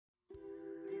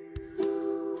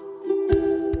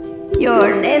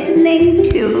You're listening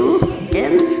to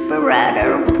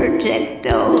Inspirator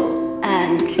Projecto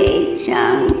on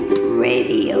K-Chung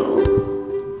Radio.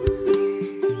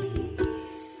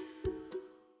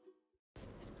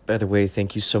 By the way,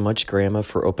 thank you so much, Grandma,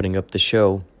 for opening up the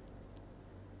show.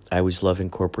 I always love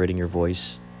incorporating your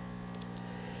voice.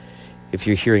 If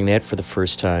you're hearing that for the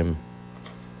first time,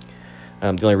 the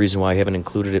only reason why I haven't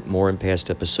included it more in past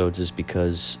episodes is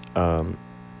because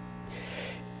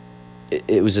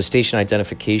it was a station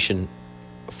identification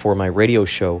for my radio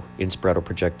show, Inspirato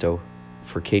Projecto,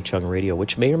 for K-Chung Radio,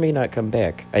 which may or may not come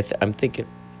back. I'm thinking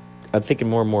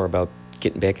more and more about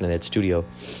getting back into that studio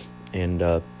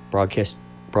and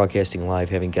broadcasting live,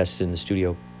 having guests in the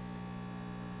studio.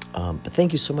 But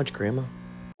thank you so much, Grandma.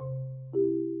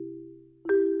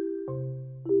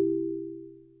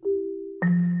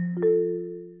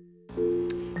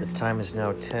 The time is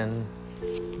now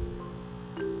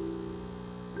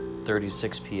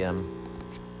 10:36 p.m.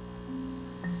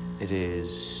 It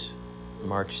is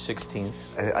March 16th.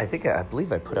 I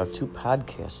believe I put out 2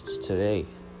 podcasts today.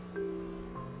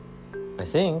 I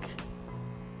think.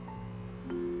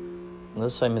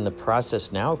 Unless I'm in the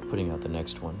process now of putting out the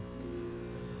next one.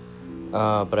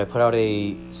 But I put out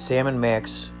a Sam &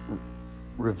 Max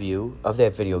review of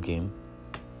that video game.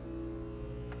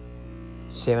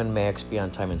 Sam & Max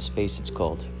Beyond Time and Space, it's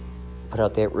called. Put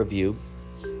out that review.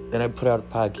 Then I put out a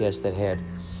podcast that had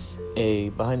a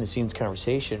behind-the-scenes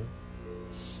conversation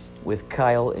with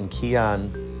Kyle and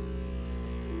Keon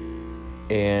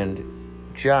and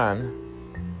John,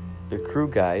 the crew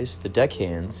guys, the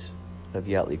deckhands of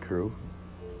Yachtly Crew.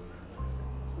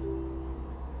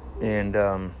 And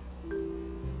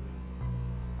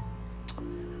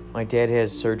my dad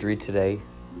had surgery today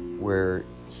where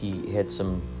he had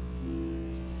some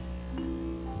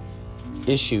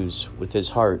issues with his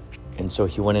heart, and so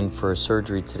he went in for a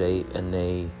surgery today, and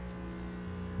they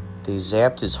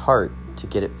zapped his heart to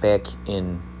get it back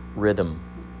in rhythm.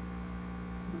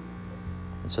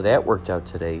 And so that worked out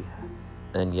today,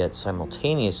 and yet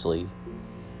simultaneously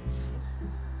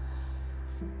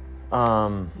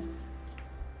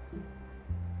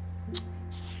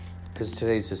because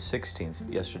today's the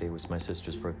 16th. Yesterday was my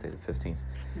sister's birthday, the 15th.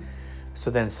 So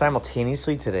then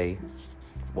simultaneously today,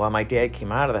 while my dad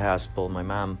came out of the hospital, my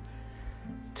mom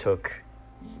took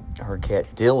her cat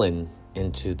Dylan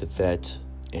into the vet,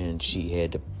 and she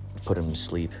had to put him to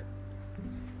sleep.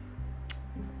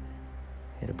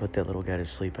 Had to put that little guy to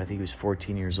sleep. I think he was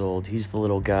 14 years old. He's the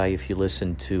little guy, if you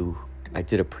listen to, I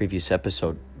did a previous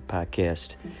episode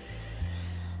podcast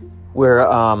where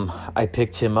I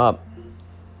picked him up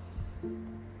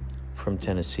from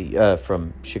Tennessee,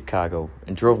 from Chicago,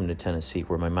 and drove him to Tennessee,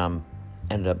 where my mom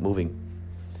ended up moving.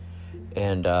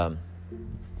 And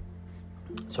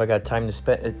so I got time to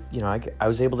spend, I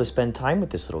was able to spend time with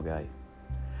this little guy.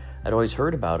 I'd always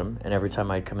heard about him, and every time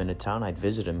I'd come into town, I'd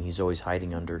visit him. He's always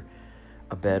hiding under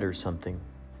a bed or something.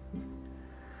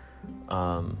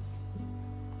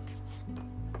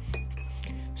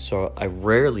 So I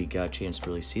rarely got a chance to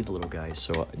really see the little guy.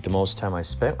 So the most time I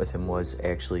spent with him was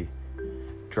actually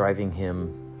driving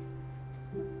him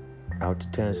out to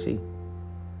Tennessee.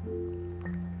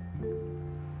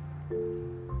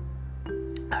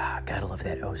 Gotta love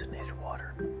that ozonated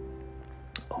water.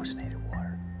 Ozonated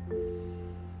water.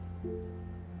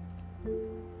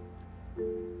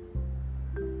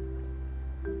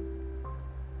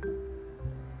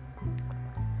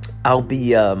 I'll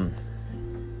be on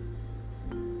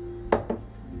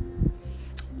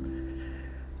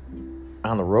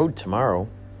the road tomorrow,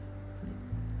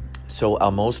 so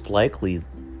I'll most likely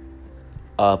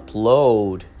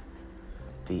upload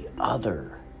the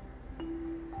other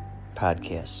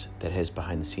podcast that has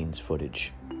behind the scenes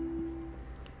footage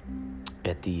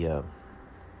at the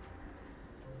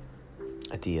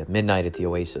midnight at the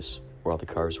Oasis, where all the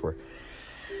cars were.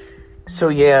 So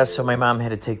my mom had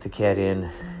to take the cat in,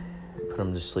 put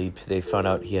him to sleep. They found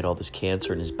out he had all this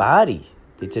cancer in his body.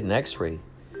 They did an x-ray.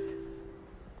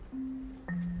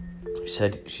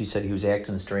 She said he was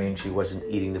acting strange. He wasn't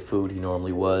eating the food he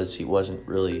normally was. He wasn't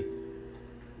really,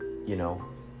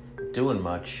 doing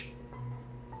much.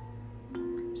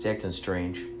 He's acting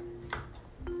strange.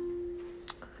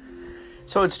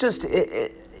 So it's just,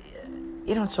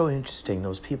 it's so interesting,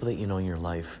 those people that you know in your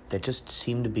life that just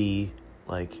seem to be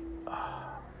like,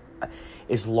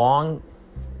 as long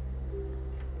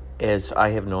as I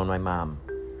have known my mom,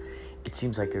 it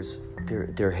seems like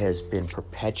there has been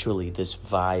perpetually this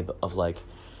vibe of like,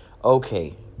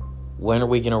 okay, when are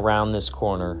we going to round this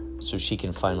corner so she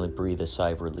can finally breathe a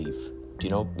sigh of relief?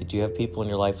 Do you have people in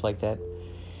your life like that?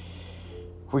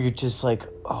 where you're just like,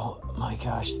 oh my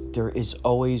gosh, there is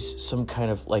always some kind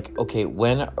of like, okay,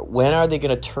 when are they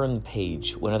going to turn the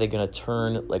page? When are they going to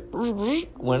turn, like,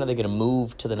 when are they going to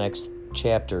move to the next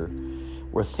chapter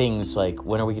where things like,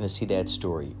 when are we going to see that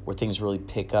story where things really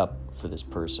pick up for this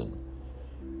person?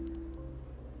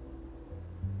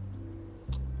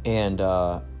 And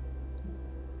I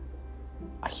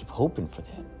keep hoping for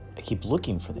that. I keep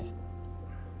looking for that.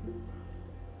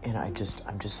 And I'm just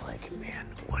like, man,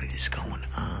 what is going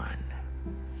on?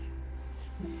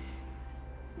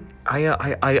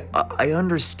 I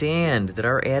understand that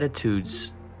our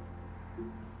attitudes,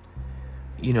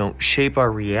 shape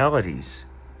our realities.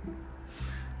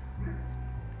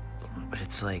 But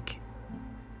it's like,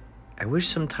 I wish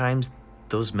sometimes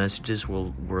those messages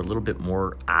were a little bit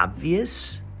more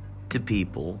obvious to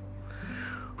people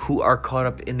who are caught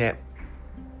up in that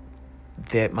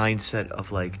mindset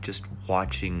of like just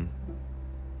watching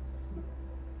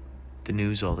the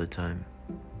news all the time,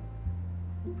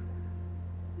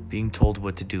 being told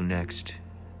what to do next,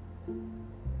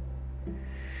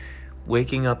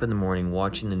 waking up in the morning,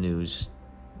 watching the news,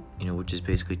 which is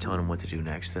basically telling them what to do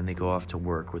next. Then they go off to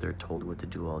work where they're told what to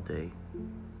do all day.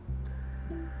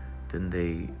 Then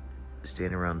they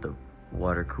stand around the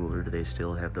water cooler. Do they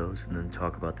still have those? And then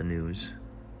talk about the news,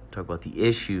 talk about the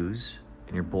issues.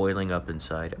 And you're boiling up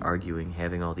inside, arguing,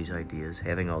 having all these ideas,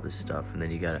 having all this stuff. And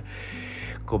then you got to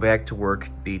go back to work,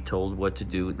 be told what to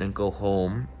do, and then go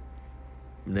home.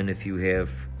 And then if you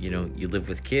have, you live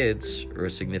with kids or a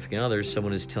significant other,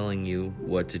 someone is telling you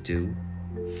what to do.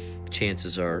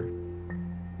 Chances are,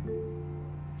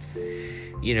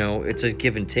 it's a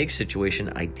give and take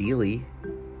situation, ideally.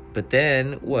 But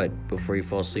then, what? Before you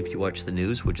fall asleep, you watch the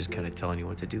news, which is kind of telling you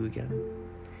what to do again.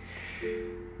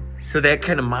 So that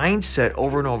kind of mindset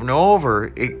over and over and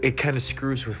over, it kind of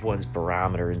screws with one's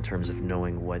barometer in terms of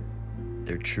knowing what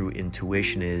their true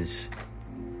intuition is.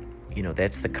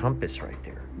 That's the compass right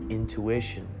there.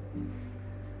 Intuition.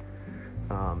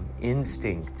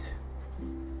 Instinct.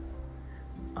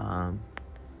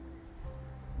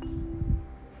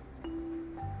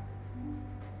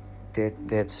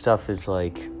 That stuff is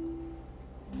like,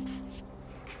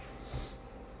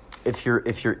 if you're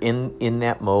in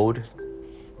that mode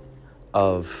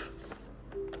of,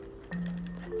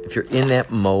 if you're in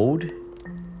that mode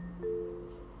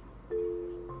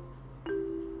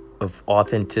of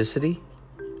authenticity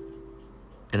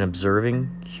and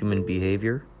observing human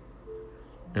behavior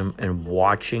and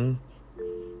watching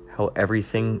how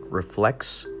everything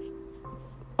reflects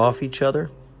off each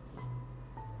other,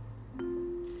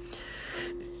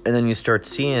 and then you start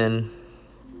seeing,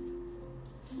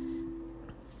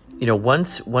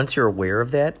 once you're aware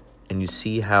of that and you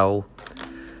see how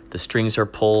the strings are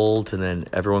pulled, and then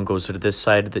everyone goes to this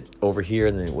side over here,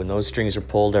 and then when those strings are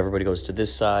pulled, everybody goes to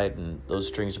this side, and those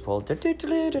strings are pulled.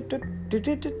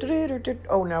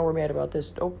 Oh, now we're mad about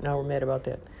this. Oh, now we're mad about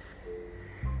that.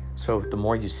 So the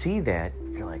more you see that,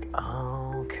 you're like,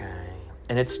 oh, okay.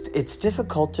 And it's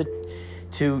difficult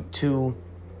to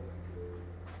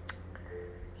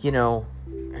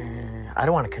I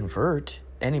don't want to convert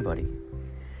anybody.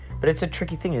 But it's a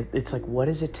tricky thing. It's like, what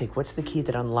does it take? What's the key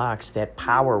that unlocks that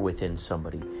power within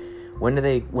somebody? When do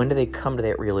they come to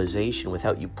that realization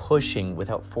without you pushing,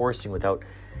 without forcing, without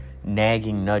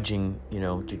nagging, nudging,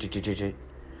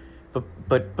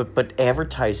 but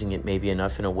advertising it maybe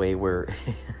enough in a way where,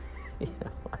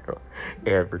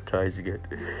 advertising it.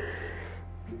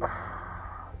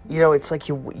 It's like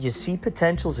you see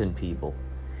potentials in people,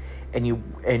 and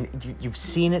you've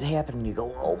seen it happen, and you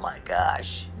go, oh my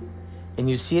gosh. And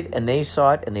you see it, and they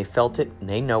saw it, and they felt it, and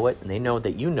they know it, and they know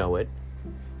that you know it.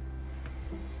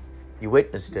 You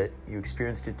witnessed it, you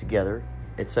experienced it together,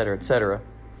 etc., etc.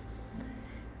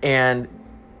 And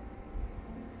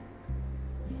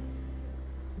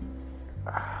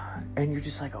you're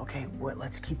just like, okay,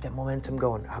 let's keep that momentum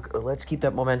going. Let's keep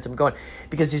that momentum going.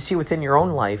 Because you see within your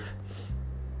own life,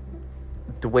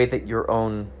 the way that your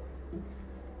own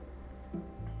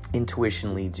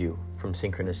intuition leads you from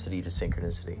synchronicity to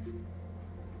synchronicity.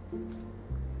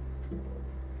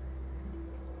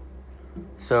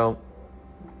 So,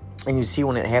 and you see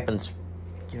when it happens,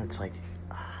 it's like,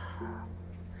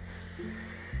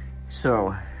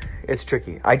 so it's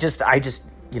tricky. I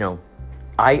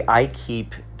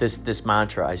keep this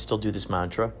mantra. I still do this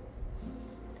mantra.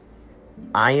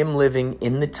 I am living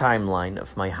in the timeline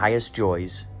of my highest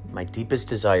joys, my deepest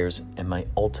desires, and my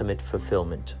ultimate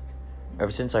fulfillment.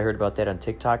 Ever since I heard about that on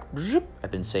TikTok,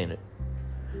 I've been saying it.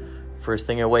 First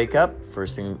thing I wake up,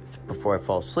 first thing before I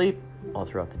fall asleep, all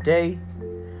throughout the day.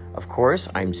 Of course,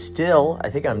 I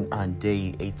think I'm on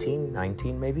day 18,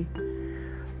 19 maybe,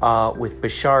 with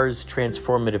Bashar's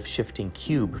transformative shifting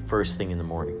cube first thing in the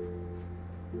morning.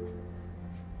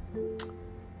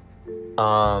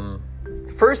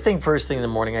 First thing in the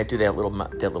morning, I do that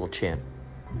little chant.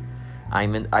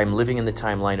 I'm living in the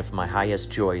timeline of my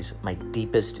highest joys, my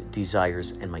deepest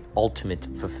desires, and my ultimate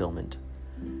fulfillment.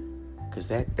 Because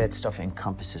that stuff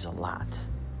encompasses a lot.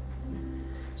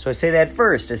 So I say that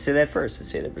first. And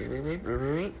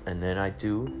then I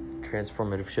do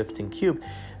transformative shifting cube.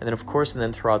 And then, of course,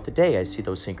 throughout the day, I see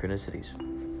those synchronicities.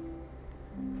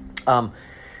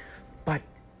 But,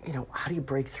 how do you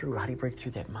break through? How do you break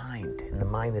through that mind? And the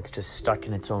mind that's just stuck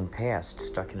in its own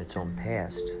past.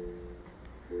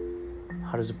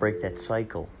 How does it break that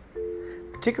cycle?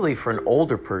 Particularly for an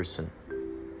older person.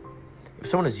 If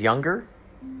someone is younger,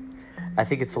 I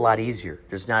think it's a lot easier.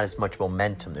 There's not as much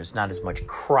momentum. There's not as much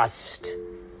crust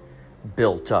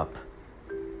built up.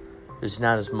 There's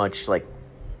not as much,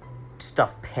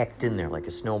 stuff packed in there like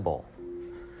a snowball.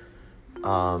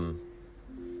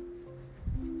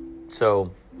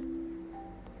 So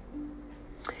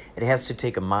it has to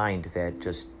take a mind that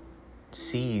just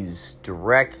sees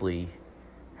directly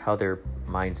how their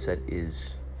mindset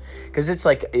is. Because it's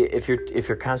like if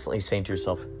you're constantly saying to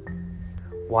yourself,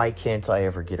 why can't I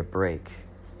ever get a break?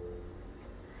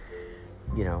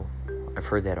 I've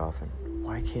heard that often.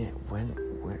 Why can't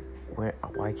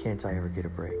I ever get a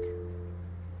break?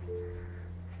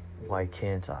 Why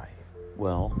can't I?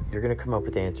 Well, you're going to come up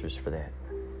with answers for that.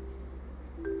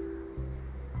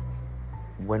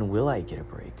 When will I get a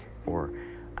break? Or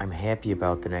I'm happy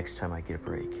about the next time I get a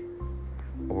break.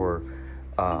 Or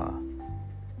I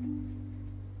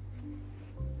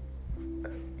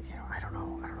don't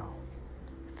know.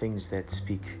 Things that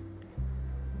speak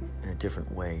in a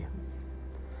different way.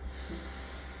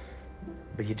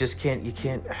 But you can't,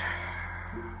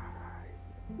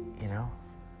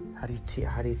 how do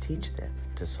you teach that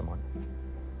to someone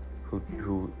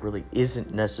who really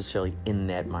isn't necessarily in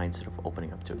that mindset of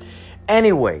opening up to it?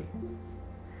 Anyway,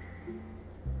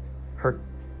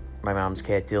 my mom's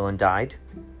cat Dylan died.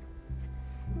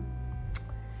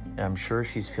 And I'm sure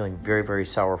she's feeling very, very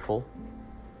sorrowful.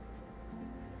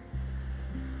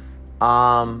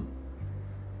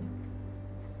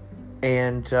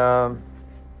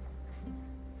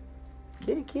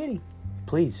 Kitty,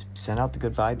 please send out the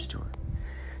good vibes to her.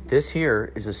 This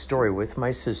here is a story with my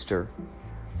sister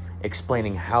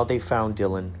explaining how they found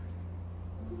Dylan,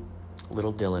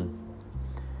 little Dylan.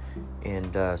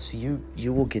 And so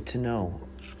you will get to know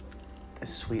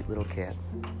this sweet little cat.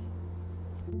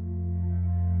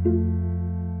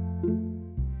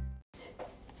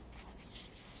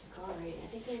 Alright, I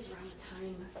think it was around the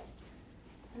time,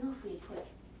 I don't know if I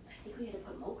think we had to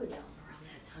put Mocha down around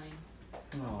that time.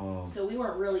 Oh. So we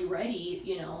weren't really ready,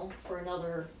 for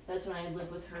another, that's when I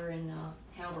lived with her in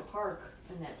Hanover Park,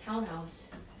 in that townhouse.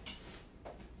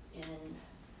 And,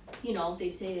 they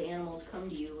say the animals come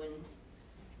to you and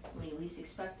when you least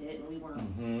expect it, and we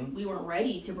weren't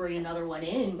ready to bring another one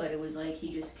in, but it was like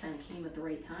he just kind of came at the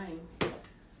right time.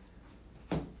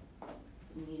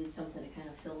 We needed something to kind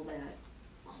of fill that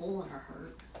hole in our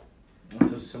heart. And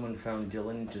so someone found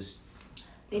Dylan just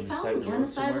They found him on the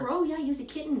side of the road. Yeah, he was a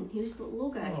kitten. He was the little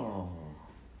guy. Oh.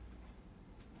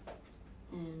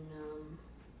 And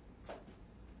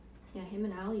yeah, him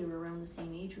and Allie were around the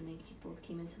same age when they both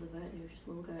came into the vet. They were just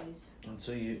little guys. And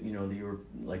so you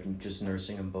were just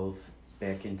nursing them both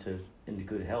back into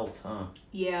good health, huh?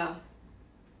 Yeah.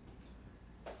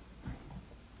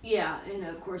 Yeah, and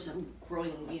of course I'm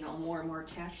growing, more and more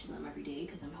attached to them every day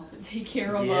because I'm helping take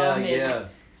care of them. Yeah.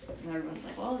 And everyone's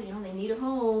like, well, they need a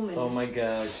home. And oh my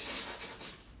gosh.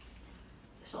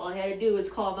 So all I had to do was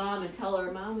call Mom and tell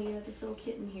her, Mom, we have this little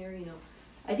kitten here,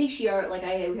 I think I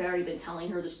had already been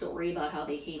telling her the story about how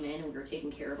they came in and we were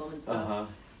taking care of them and stuff.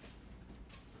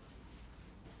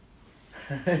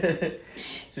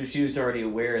 So she was already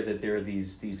aware that there are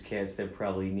these cats that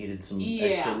probably needed some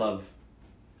extra love.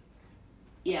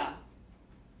 Yeah.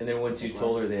 And then once you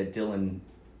told her that, Dylan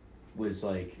was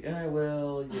like,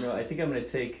 well, I think I'm going to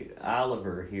take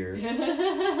Oliver here.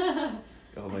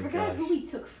 Oh my gosh. I forgot who we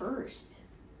took first.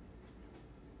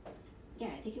 Yeah,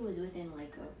 I think it was within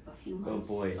a few months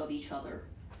of each other.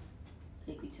 I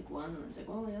think we took one and it's like,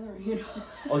 well, the other,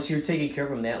 Oh, so you're taking care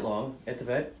of them that long at the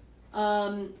vet?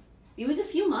 It was a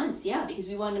few months, yeah, because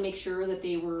we wanted to make sure that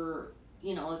they were,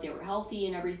 that they were healthy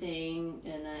and everything,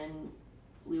 and then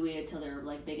we waited till they're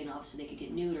big enough so they could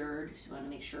get neutered, because we wanted to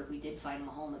make sure if we did find them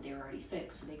a home that they were already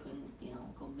fixed so they couldn't,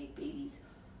 go make babies.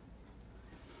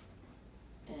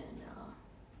 And,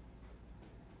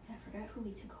 I forgot who we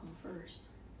took home first.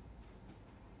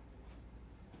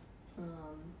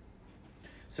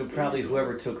 So probably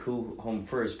whoever took who home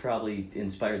first probably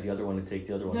inspired the other one to take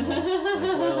the other one home.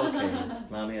 Like, well, okay,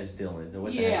 Mom has Dylan. So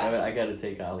what the heck? I got to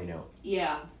take Ollie now.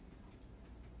 Yeah.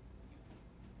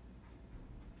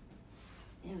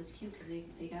 Yeah, it was cute because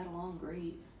they got along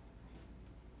great.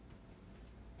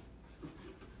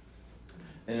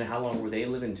 And then how long were they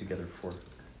living together for?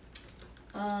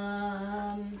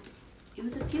 It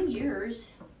was a few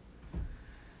years.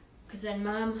 Cause then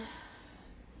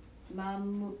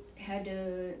mom had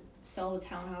to sell the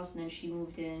townhouse, and then she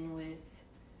moved in with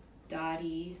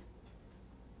Dottie,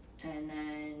 and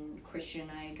then Christian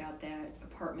and I got that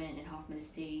apartment in Hoffman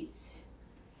Estates.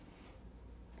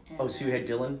 And so you had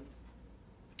Dylan?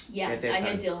 Yeah, I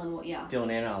had Dylan. Yeah.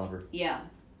 Dylan and Oliver. Yeah,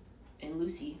 and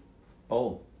Lucy.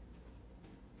 Oh.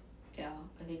 Yeah,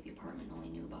 I think the apartment only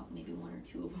knew about maybe one or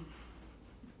two of them.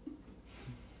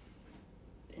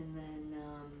 And then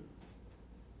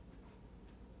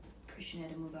Christian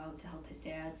had to move out to help his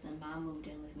dad, so then Mom moved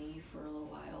in with me for a little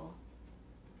while.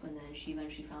 And then she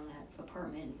eventually found that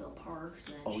apartment in Villa Park,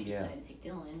 so then she decided to take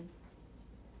Dylan.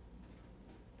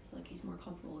 It's like he's more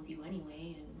comfortable with you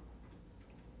anyway, and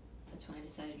that's when I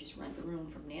decided to just rent the room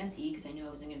from Nancy, because I knew I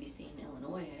wasn't going to be staying in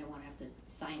Illinois. I didn't want to have to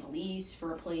sign a lease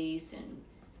for a place and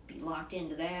be locked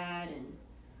into that, and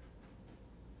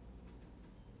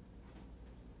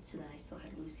so then I still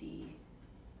had Lucy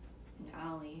and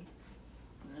Ollie,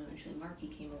 and then eventually Marky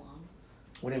came along.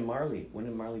 When did Marley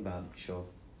Bob show up?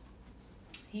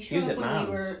 He showed up when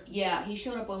we were he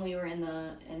showed up when we were in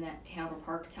that Hanover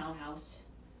Park townhouse.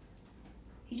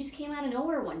 He just came out of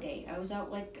nowhere one day. I was out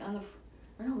like on the,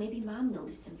 I don't know, maybe Mom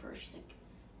noticed him first. She's like,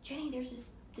 Jenny, there's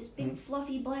this big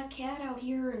fluffy black cat out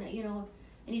here, and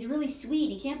and he's really sweet.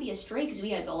 He can't be a stray, because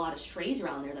we had a lot of strays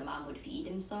around there that Mom would feed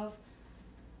and stuff.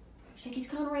 She's like, he's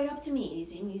coming right up to me.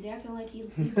 He's acting like he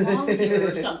belongs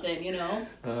here or something,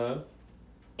 Uh-huh.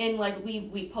 And like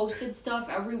we posted stuff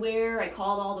everywhere. I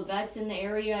called all the vets in the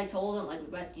area. I told them, like,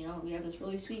 we have this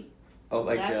really sweet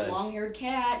black long-haired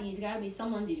cat. He's got to be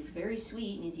someone's. He's very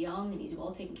sweet, and he's young, and he's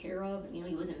well taken care of. And,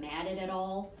 he wasn't matted at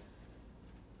all.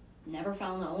 Never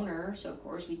found the owner, so of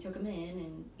course we took him in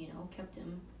and kept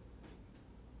him.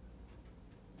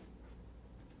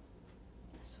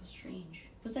 That's so strange.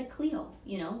 It was like Cleo,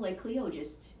 like Cleo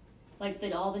just, like,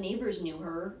 that all the neighbors knew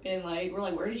her, and like we're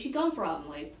like, where did she come from?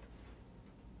 Like,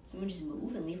 someone just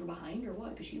move and leave her behind or what?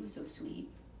 Because she was so sweet.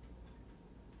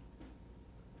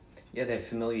 Yeah, that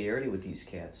familiarity with these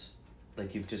cats,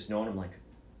 like you've just known them. Like,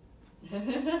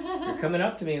 you're coming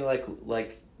up to me like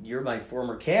you're my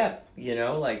former cat.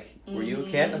 Like, were you a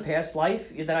cat in a past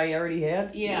life that I already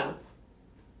had? Yeah.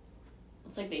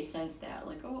 It's like they sense that,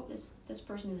 like, oh, this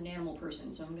person's an animal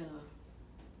person, so I'm gonna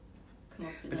come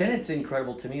up to them. But then it's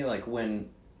incredible to me, like, when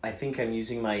I think I'm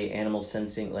using my animal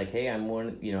sensing, like, hey, I'm one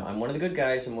of the good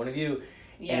guys, I'm one of you,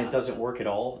 and it doesn't work at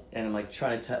all, and I'm like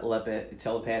trying to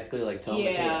telepathically, like, tell them,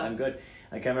 like, hey, I'm good.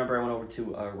 Like, I remember I went over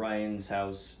to Ryan's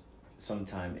house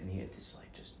sometime, and he had this,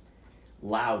 like, just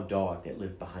loud dog that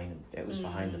lived behind him, that was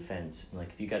behind the fence, and, like,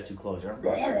 if you got too close,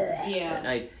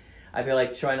 and I'd be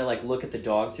like trying to, like, look at the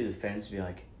dog through the fence and be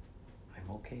like, I'm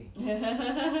okay.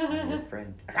 I'm your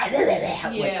friend.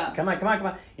 Yeah. Like, come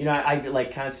on. I'd be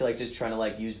like constantly, like, just trying to,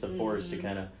 like, use the force to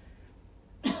kind of.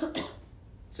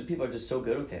 Some people are just so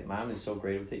good with it. Mom is so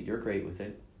great with it. You're great with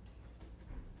it.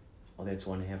 Oh, that's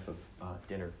one half of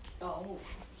dinner. Oh.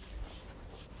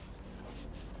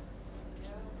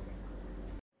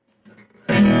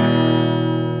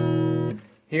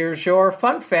 Here's your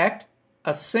fun fact.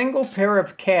 A single pair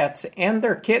of cats and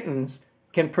their kittens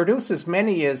can produce as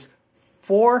many as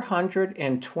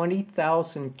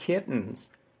 420,000 kittens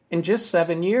in just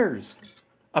 7 years.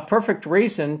 A perfect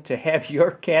reason to have your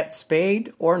cat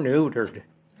spayed or neutered.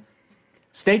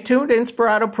 Stay tuned to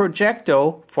Inspirato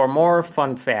Projecto for more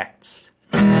fun facts.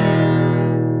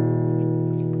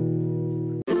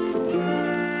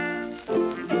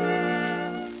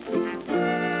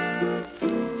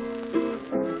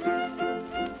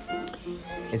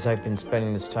 As I've been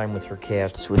spending this time with her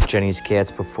cats, with Jenny's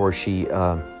cats, before she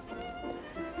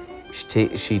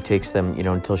takes them,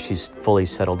 until she's fully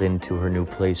settled into her new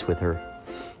place with her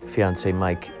fiance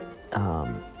Mike.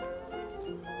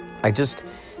 I just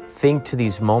think to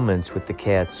these moments with the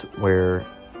cats where,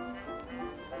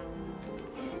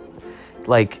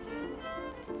 like,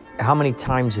 how many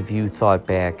times have you thought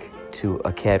back to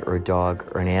a cat or a dog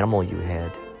or an animal you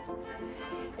had,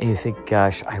 and you think,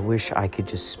 gosh, I wish I could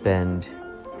just spend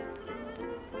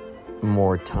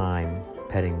more time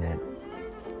petting that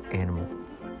animal.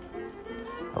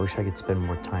 I wish I could spend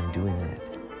more time doing that.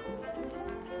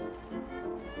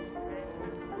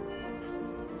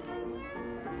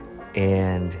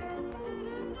 And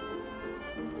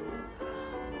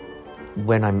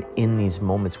when I'm in these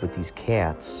moments with these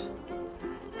cats,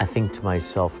 I think to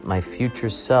myself, my future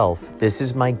self, this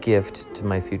is my gift to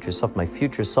my future self. My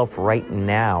future self right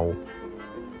now,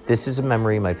 this is a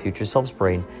memory in my future self's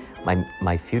brain.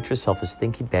 My future self is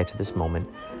thinking back to this moment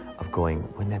of going,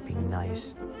 wouldn't that be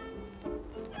nice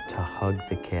to hug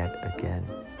the cat again?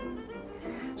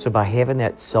 So by having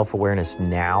that self-awareness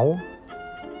now,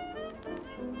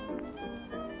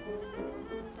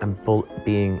 I'm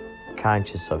being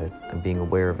conscious of it. I'm being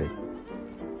aware of it.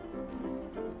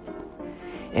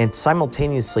 And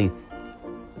simultaneously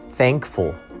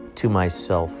thankful to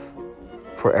myself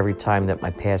for every time that my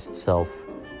past self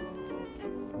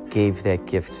gave that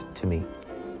gift to me.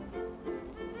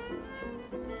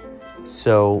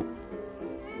 So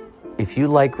if you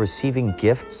like receiving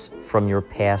gifts from your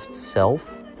past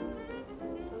self,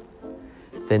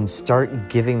 then start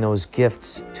giving those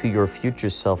gifts to your future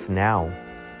self now.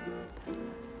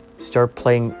 Start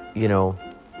playing,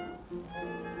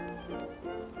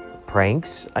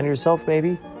 pranks on yourself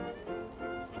maybe.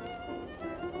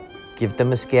 Give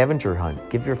them a scavenger hunt.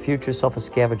 Give your future self a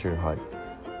scavenger hunt.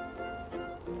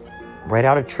 Write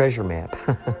out a treasure map,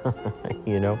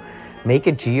 Make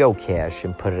a geocache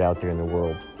and put it out there in the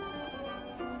world.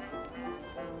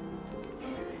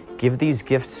 Give these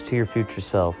gifts to your future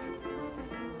self.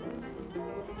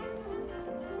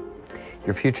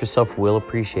 Your future self will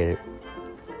appreciate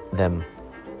them.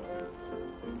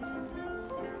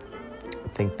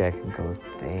 Think back and go,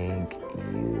 thank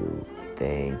you,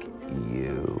 thank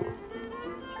you,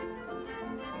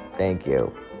 thank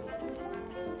you.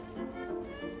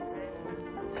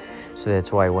 So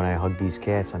that's why when I hug these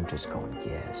cats, I'm just going,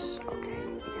 yes, okay,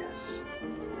 yes.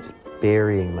 Just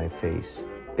burying my face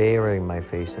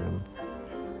in them.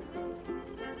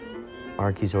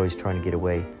 Marky's always trying to get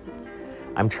away.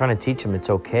 I'm trying to teach him it's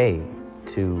okay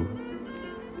to,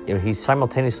 he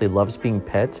simultaneously loves being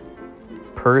pet,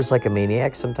 purrs like a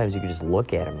maniac. Sometimes you can just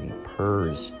look at him and he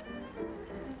purrs.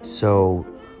 So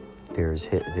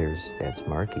that's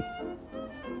Marky.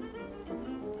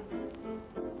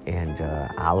 And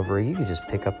Oliver, you can just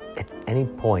pick up at any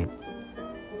point.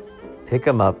 Pick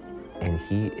him up, and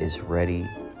he is ready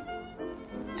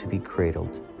to be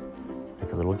cradled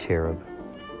like a little cherub.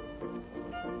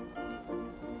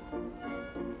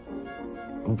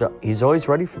 He's always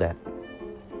ready for that.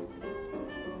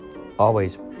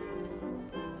 Always.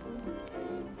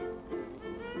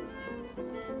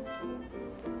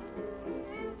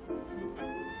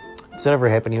 Does that ever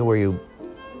happen to you where you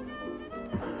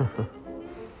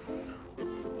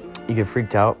get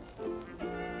freaked out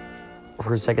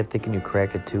for a second thinking you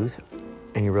cracked a tooth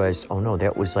and you realized, oh no,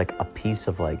 that was like a piece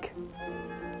of like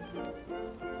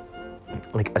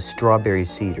a strawberry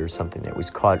seed or something that was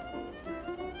caught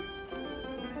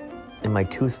in my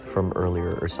tooth from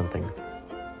earlier or something.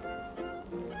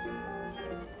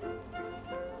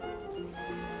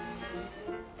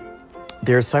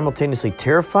 They're simultaneously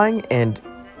terrifying and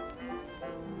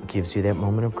gives you that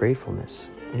moment of gratefulness.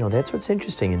 That's what's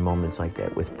interesting in moments like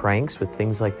that, with pranks, with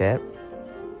things like that.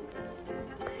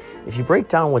 If you break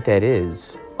down what that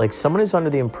is, like someone is under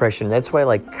the impression, that's why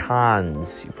like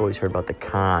cons, you've always heard about the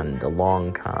con, the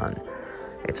long con.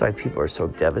 That's why people are so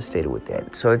devastated with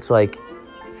that. So it's like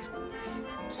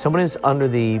someone is under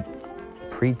the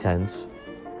pretense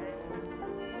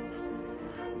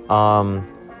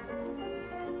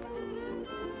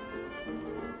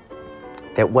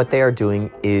that what they are doing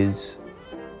is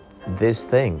this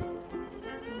thing.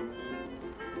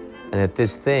 And that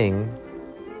this thing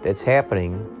that's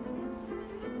happening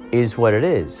is what it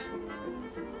is.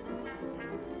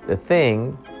 The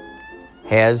thing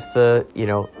has the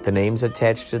names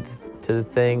attached to the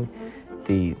thing,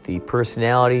 the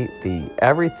personality, the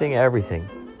everything.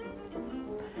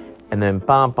 And then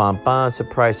bam, bam, bam,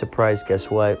 surprise, surprise, guess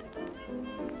what?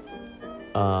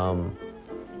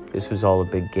 This was all a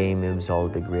big game. It was all a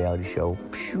big reality show.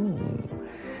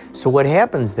 So what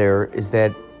happens there is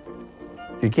that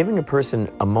you're giving a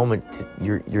person a moment to,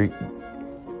 you're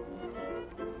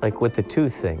like with the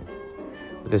tooth thing,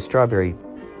 with the strawberry,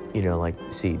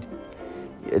 seed.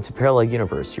 It's a parallel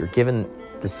universe. You're given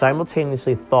the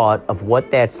simultaneously thought of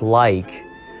what that's like.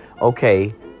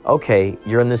 Okay,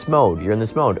 you're in this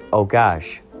mode. Oh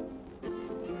gosh.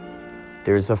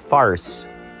 There's a farce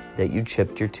that you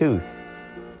chipped your tooth.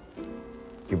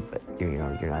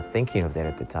 You're not thinking of that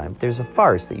at the time. There's a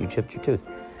farce that you chipped your tooth.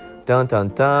 Dun, dun,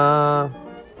 dun.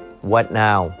 What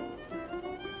now?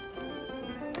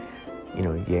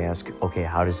 You ask, okay,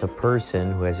 how does a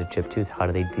person who has a chipped tooth, how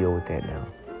do they deal with that now?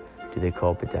 Do they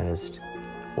call up a dentist?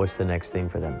 What's the next thing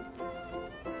for them?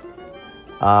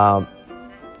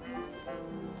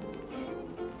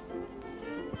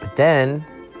 But then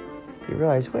you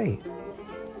realize, wait,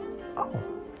 oh,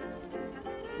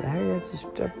 that's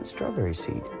a strawberry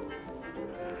seed.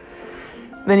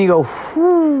 And then you go,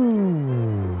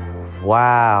 whew,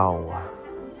 wow.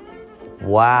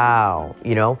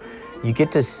 You know, you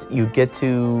get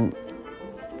to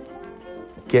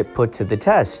get put to the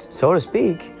test, so to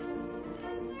speak.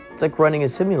 It's like running a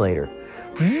simulator.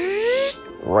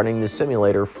 Running the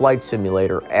simulator, flight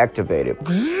simulator, activated.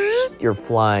 You're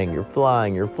flying.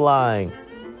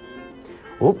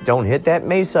 Oop, don't hit that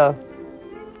mesa.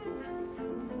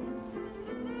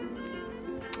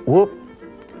 Whoop.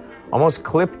 Almost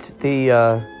clipped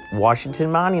the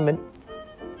Washington Monument.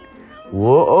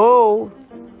 Whoa.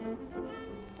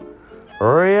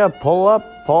 Hurry up, pull up.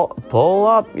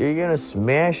 You're gonna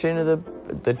smash into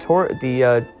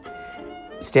the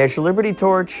Statue of Liberty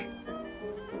torch.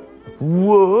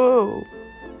 Whoa.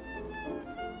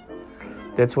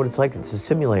 That's what it's like. It's a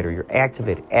simulator. You're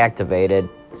activated.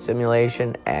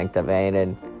 Simulation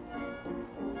activated.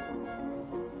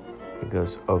 It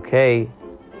goes, okay,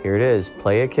 here it is.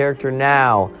 Play a character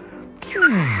now.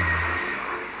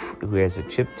 Who has a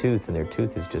chipped tooth and their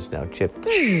tooth is just now chipped.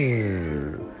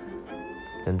 Dun,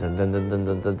 dun, dun, dun, dun,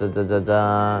 dun, dun, dun, dun, dun,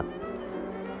 dun.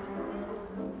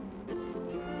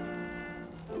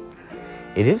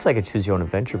 It is like a choose your own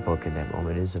adventure book in that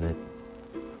moment, isn't it?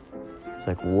 It's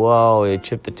like, whoa, it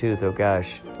chipped the tooth. Oh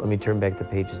gosh, let me turn back the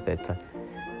pages that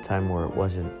time where it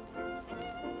wasn't.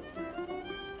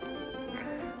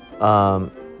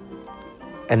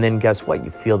 And then guess what?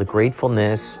 You feel the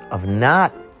gratefulness of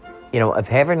of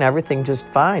having everything just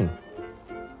fine.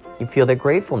 You feel that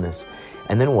gratefulness.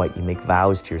 And then what? You make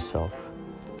vows to yourself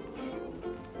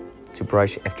to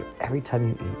brush after every time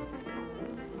you eat.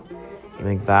 You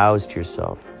make vows to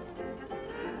yourself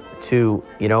to,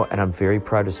 and I'm very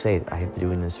proud to say that I have been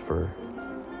doing this for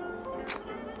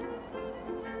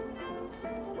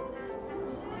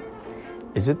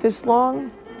is it this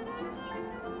long?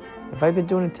 Have I been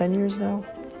doing it 10 years now?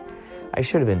 I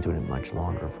should have been doing it much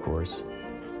longer, of course.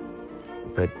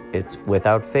 But it's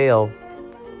without fail,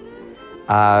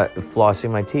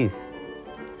 flossing my teeth.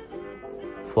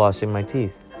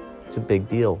 It's a big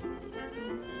deal.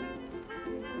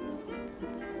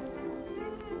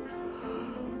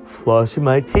 Flossing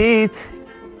my teeth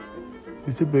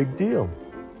is a big deal.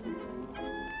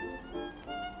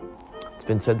 It's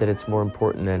been said that it's more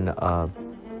important than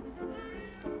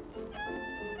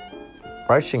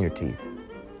brushing your teeth.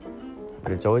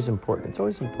 But it's always important. It's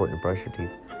always important to brush your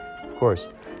teeth. Of course,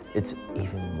 it's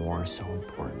even more so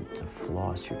important to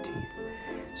floss your teeth.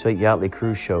 So at Yachtly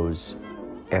Cruise shows,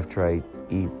 after I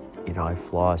eat, I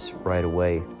floss right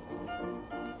away.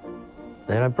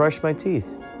 Then I brush my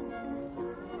teeth.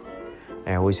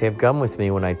 I always have gum with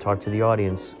me when I talk to the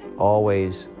audience.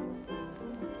 Always.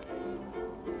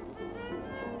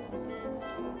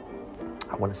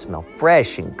 I want to smell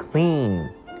fresh and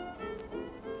clean.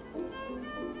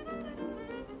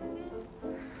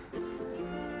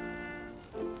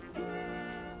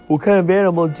 What kind of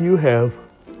animal do you have?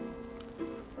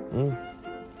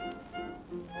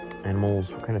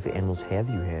 Animals, what kind of animals have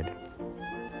you had?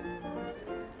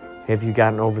 Have you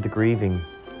gotten over the grieving?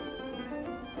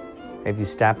 Have you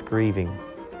stopped grieving?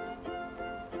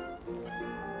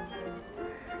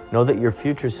 Know that your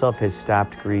future self has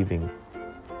stopped grieving.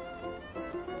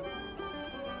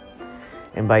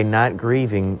 And by not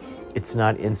grieving, it's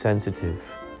not insensitive.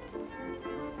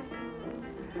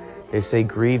 They say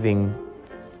grieving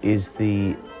is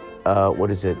the, what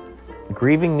is it?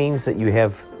 Grieving means that you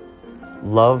have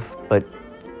love, but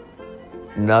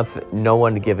no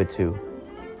one to give it to.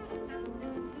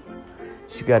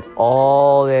 So you got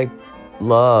all that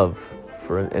love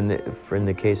in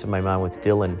the case of my mom with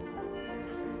Dylan.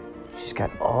 She's got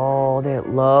all that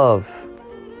love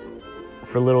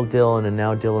for little Dylan, and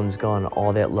now Dylan's gone.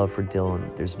 All that love for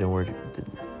Dylan. There's nowhere to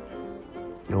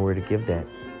give that.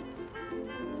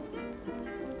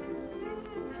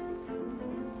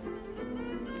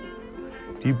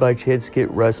 Do you by chance get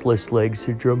restless leg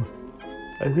syndrome?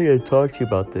 I think I talked to you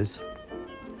about this.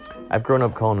 I've grown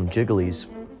up calling them jigglies.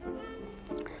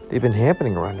 They've been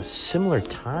happening around a similar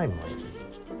time,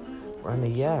 around the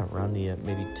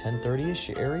maybe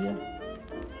 10:30ish area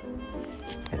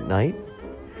at night.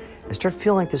 I start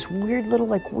feeling like this weird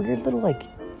little,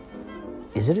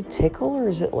 is it a tickle or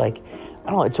is it I don't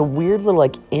know, it's a weird little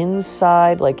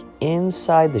inside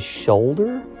the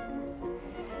shoulder.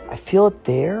 I feel it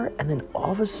there, and then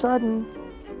all of a sudden,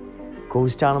 it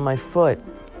goes down on my foot.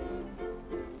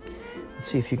 Let's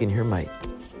see if you can hear the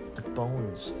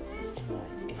bones in my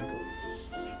ankle.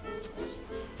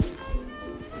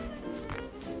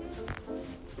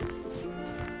 You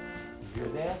hear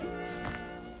that?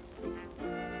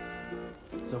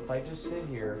 just sit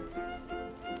here.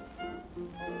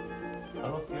 I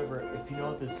don't know if you know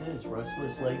what this is,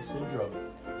 restless leg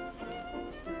syndrome.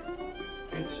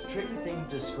 It's a tricky thing to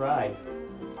describe.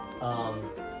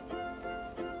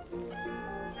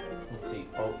 Let's see.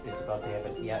 Oh, it's about to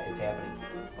happen. Yeah, it's happening.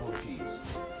 Oh, jeez.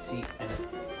 See, and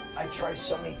I try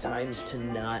so many times to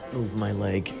not move my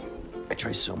leg. I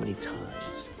try so many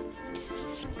times.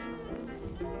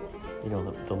 You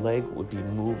know, the leg would be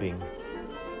moving.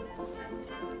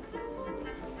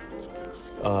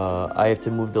 I have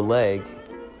to move the leg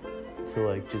to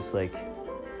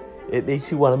it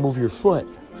makes you want to move your foot.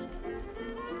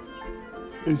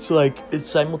 It's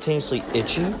simultaneously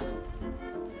itchy.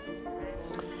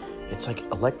 It's like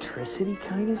electricity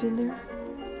kind of in there.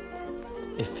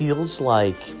 It feels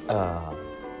like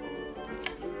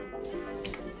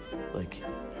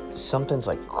something's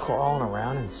like crawling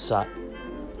around inside,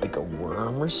 like a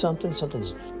worm or something.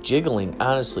 Something's jiggling,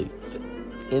 honestly,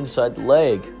 inside the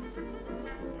leg.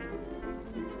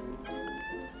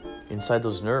 Inside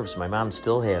those nerves. My mom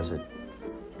still has it.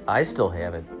 I still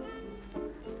have it.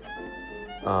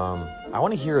 I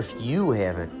want to hear if you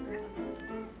have it,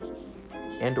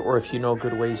 and or if you know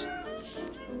good ways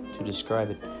to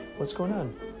describe it. What's going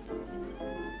on?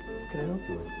 What can I help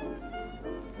you with?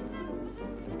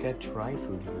 I've got dry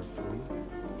food here for you.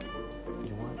 You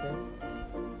don't want that?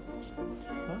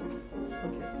 Huh?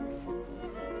 Okay.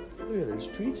 Look at there's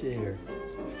treats in here.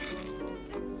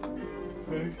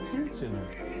 There's treats in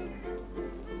there.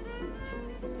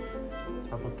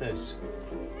 How about this?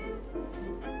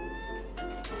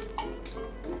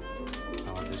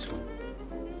 How about this one?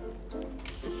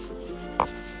 I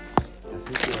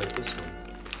think you like this one.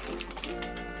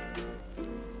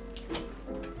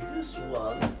 This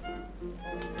one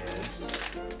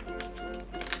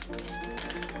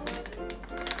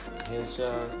is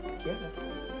candy.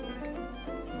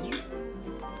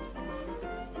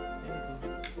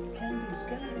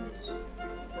 Candies.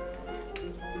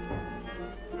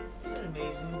 Isn't that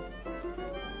amazing?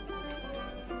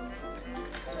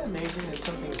 Isn't that amazing that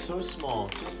something so small,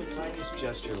 just the tiniest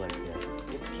gesture like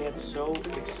that, gets cats so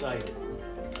excited?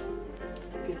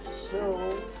 Gets so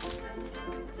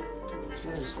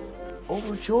just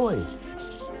overjoyed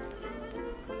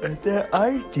at that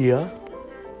idea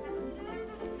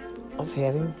of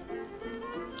having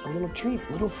a little treat,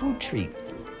 a little food treat,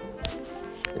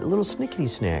 a little snickety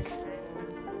snack.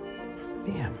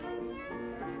 Man.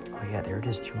 Oh yeah, there it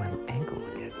is through my ankle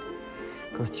again.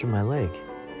 Goes through my leg.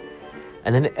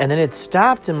 And then it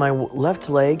stopped in my left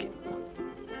leg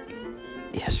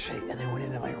yesterday, and then went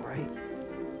into my right.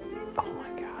 Oh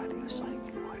my God, it was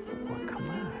like, what, come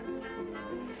on.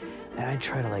 And I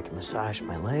try to massage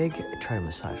my leg, I try to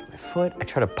massage my foot, I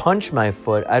try to punch my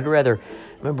foot.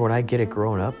 Remember when I get it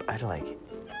growing up, I'd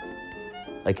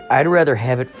rather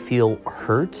have it feel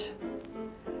hurt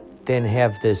than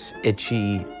have this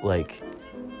itchy,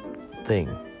 thing.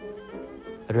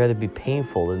 I'd rather be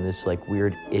painful than this,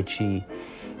 weird, itchy.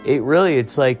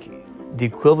 It's like the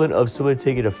equivalent of someone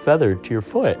taking a feather to your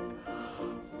foot.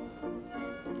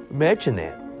 Imagine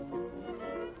that.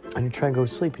 And you try and go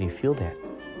to sleep and you feel that.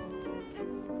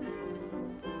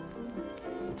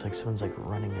 It's like someone's,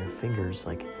 running their fingers,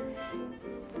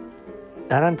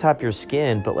 not on top of your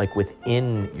skin, but,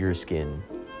 within your skin.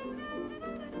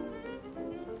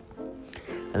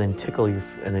 And then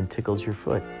tickles your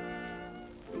foot.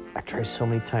 I try so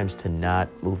many times to not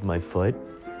move my foot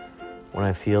when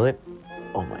I feel it.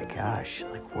 Oh my gosh,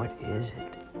 what is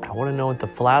it? I want to know what the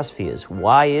philosophy is.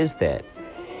 Why is that?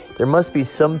 There must be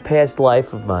some past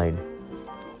life of mine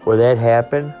where that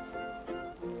happened.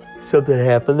 Something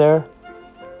happened there.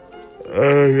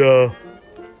 And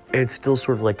it's still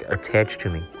sort of attached to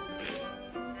me.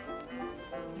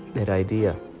 That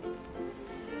idea.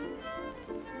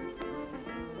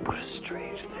 What a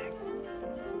strange thing.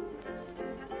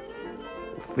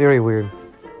 Very weird.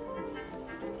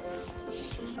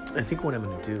 I think what I'm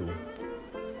going to do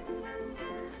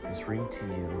is read to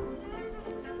you.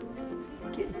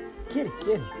 Get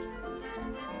it.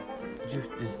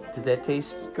 Did that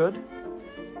taste good? I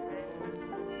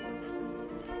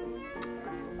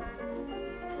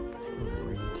think I'm going to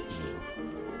read to you.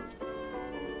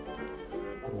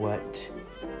 What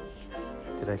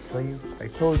did I tell you? I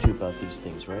told you about these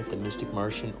things, right? The Mystic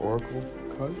Martian Oracle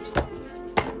cards.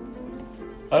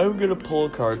 I'm going to pull a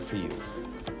card for you.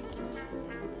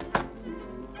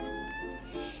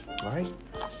 All right?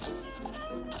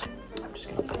 I'm just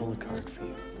going to pull a card for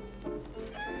you.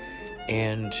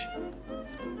 And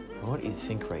I want you to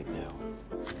think right now.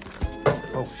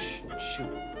 Oh,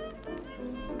 shoot.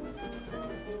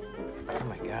 Oh,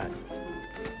 my God.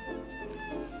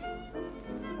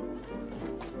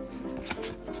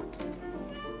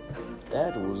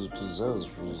 That was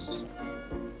disastrous.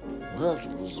 That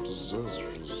was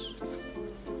disastrous.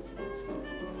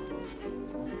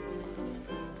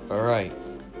 All right.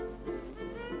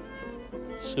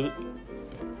 So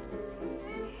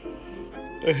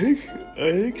I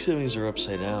think some of these are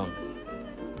upside down.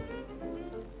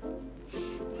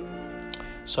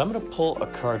 So I'm going to pull a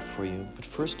card for you, but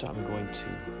first I'm going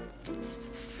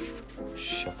to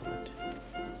shuffle it.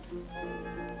 I'm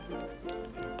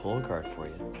going to pull a card for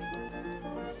you.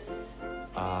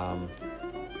 I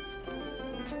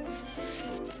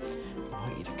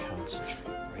want you to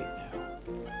concentrate right now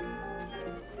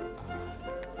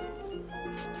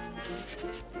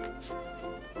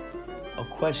on a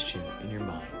question in your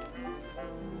mind.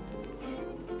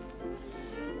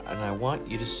 And I want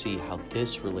you to see how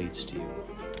this relates to you.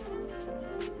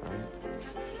 All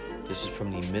right? This is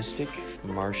from the Mystic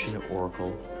Martian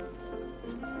Oracle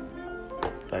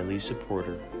by Lisa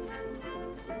Porter.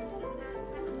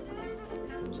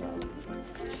 Comes out.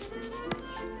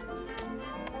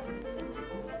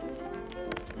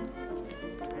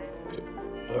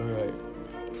 All right.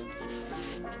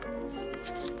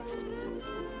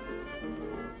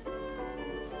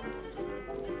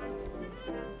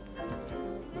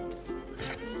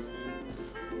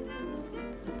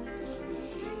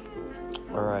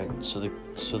 All right. So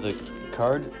the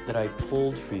card that I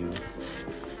pulled for you,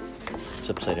 it's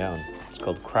upside down. It's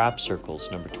called Crop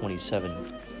Circles, number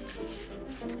 27.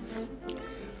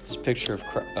 This picture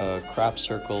of crop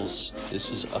circles.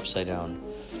 This is upside down.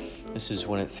 This is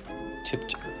when it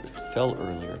fell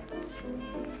earlier.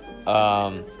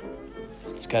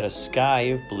 It's got a sky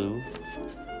of blue,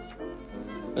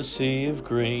 a sea of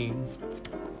green.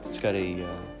 It's got a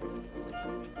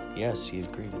sea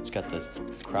of green. It's got the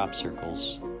crop circle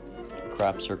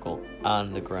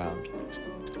on the ground.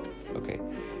 Okay.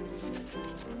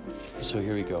 So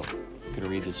here we go. I'm going to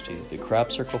read this to you. The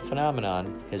crop circle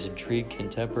phenomenon has intrigued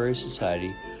contemporary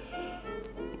society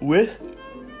with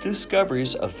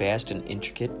discoveries of vast and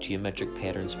intricate geometric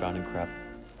patterns found in crop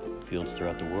fields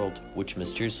throughout the world, which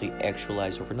mysteriously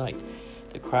actualize overnight.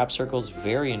 The crop circles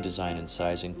vary in design and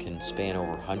size and can span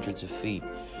over hundreds of feet.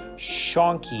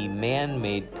 Shonky,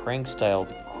 man-made, prank-style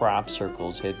crop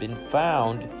circles have been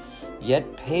found,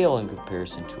 yet pale in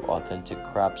comparison to authentic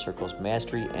crop circles'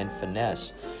 mastery and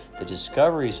finesse. The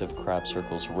discoveries of crop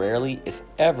circles rarely, if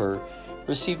ever,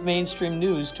 receive mainstream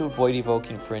news to avoid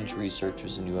evoking fringe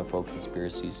researchers and UFO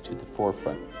conspiracies to the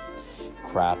forefront.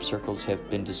 Crop circles have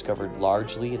been discovered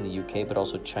largely in the UK, but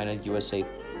also China, USA,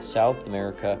 South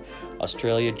America,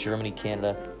 Australia, Germany,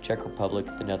 Canada, Czech Republic,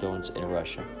 the Netherlands, and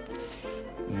Russia.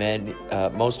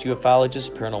 Most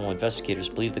ufologists, paranormal investigators,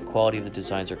 believe the quality of the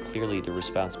designs are clearly the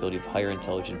responsibility of higher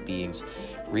intelligent beings.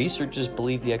 Researchers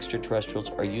believe the extraterrestrials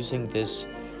are using this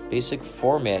basic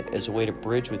format as a way to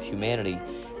bridge with humanity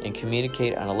and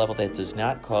communicate on a level that does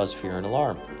not cause fear and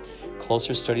alarm.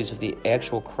 Closer studies of the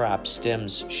actual crop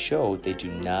stems show they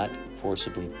do not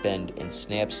forcibly bend and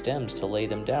snap stems to lay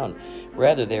them down.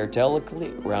 Rather, they are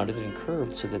delicately rounded and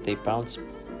curved so that they bounce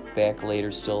back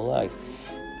later still alive.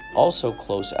 Also,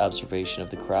 close observation of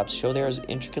the crops show they are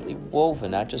intricately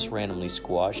woven, not just randomly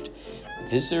squashed.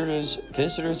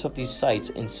 Visitors of these sites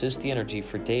insist the energy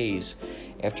for days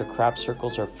after crop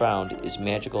circles are found is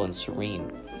magical and serene.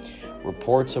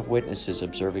 Reports of witnesses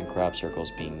observing crop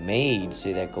circles being made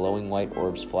say that glowing white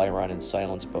orbs fly around in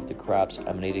silence above the crops,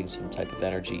 emanating some type of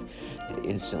energy that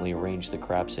instantly arrange the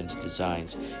crops into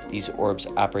designs. These orbs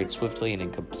operate swiftly and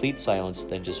in complete silence,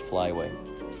 then just fly away.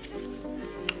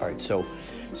 All right, so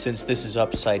since this is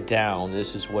upside down,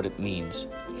 this is what it means.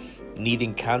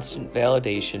 Needing constant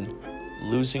validation,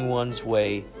 losing one's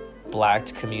way,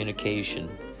 blocked communication.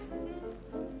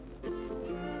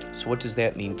 So what does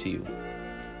that mean to you?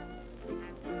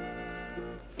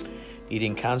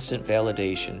 Needing constant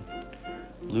validation,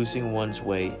 losing one's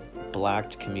way,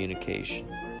 blocked communication.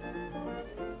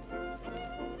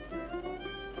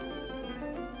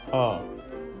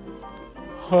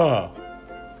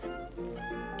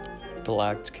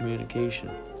 Blocked communication.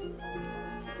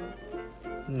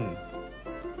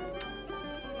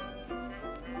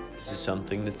 This is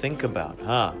something to think about,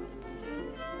 huh?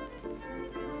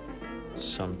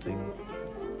 Something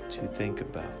to think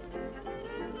about.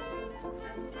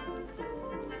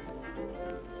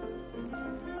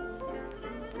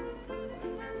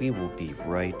 We will be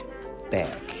right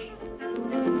back.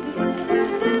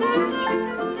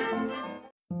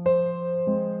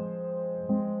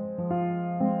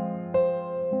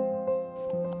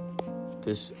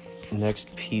 This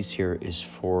next piece here is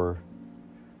for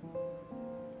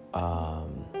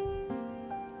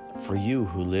you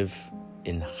who live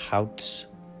in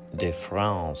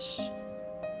Hauts-de-France.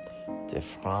 de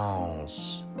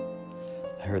France.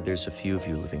 I heard there's a few of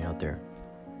you living out there.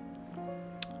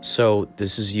 So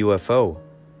this is UFO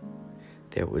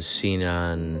that was seen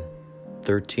on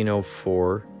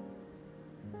 1304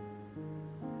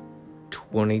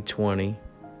 2020,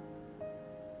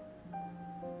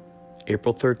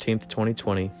 April 13th,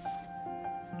 2020.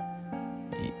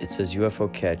 It says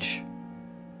UFO catch,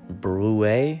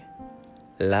 Bruay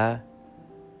la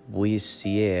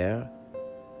Buissière,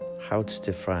 Hauts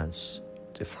de France.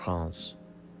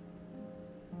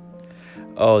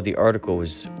 Oh, the article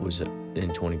was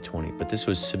in 2020, but this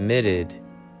was submitted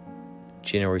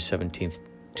January 17th,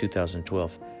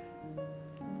 2012.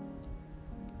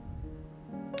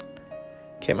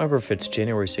 Can't remember if it's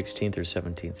January 16th or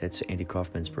 17th. That's Andy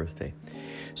Kaufman's birthday.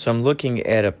 So I'm looking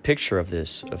at a picture of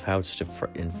this, of Hauts de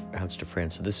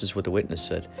France. So this is what the witness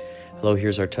said. Hello,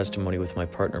 here's our testimony with my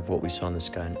partner of what we saw in the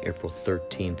sky on April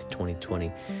 13th,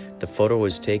 2020. The photo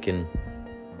was taken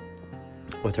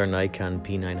with our Nikon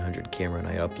P900 camera, and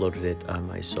I uploaded it on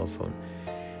my cell phone.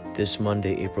 This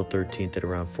Monday, April 13th at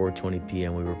around 4:20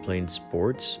 p.m., we were playing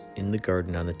sports in the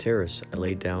garden on the terrace. I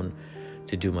laid down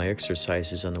to do my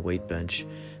exercises on the weight bench.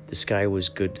 The sky was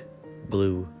good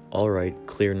blue, all right,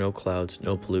 clear, no clouds,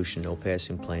 no pollution, no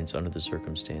passing planes under the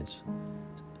circumstances.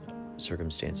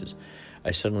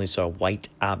 I suddenly saw a white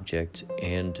object,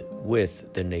 and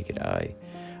with the naked eye,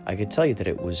 I could tell you that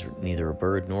it was neither a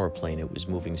bird nor a plane. It was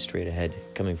moving straight ahead,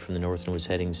 coming from the north, and was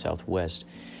heading southwest.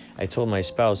 I told my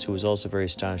spouse, who was also very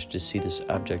astonished to see this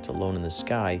object alone in the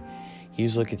sky. He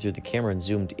was looking through the camera and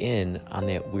zoomed in on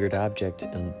that weird object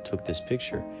and took this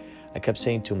picture. I kept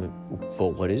saying to him,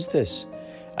 "Well, what is this?"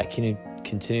 I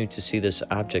continued to see this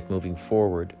object moving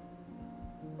forward.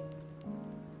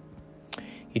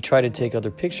 He tried to take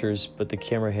other pictures, but the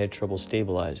camera had trouble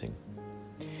stabilizing.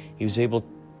 He was able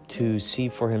to see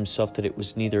for himself that it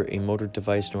was neither a motor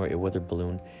device nor a weather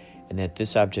balloon, and that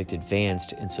this object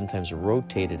advanced and sometimes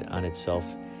rotated on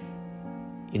itself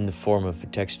in the form of a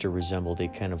texture resembled a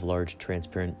kind of large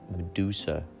transparent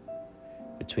medusa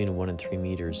between 1 and 3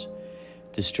 meters.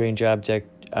 This strange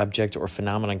object or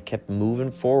phenomenon kept moving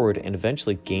forward and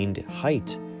eventually gained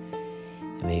height.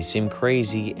 It may seem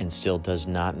crazy and still does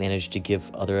not manage to give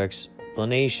other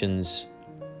explanations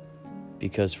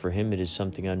because for him it is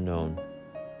something unknown.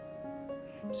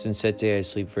 Since that day I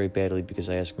sleep very badly because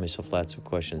I ask myself lots of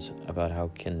questions about how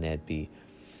can that be.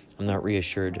 I'm not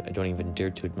reassured. I don't even dare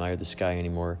to admire the sky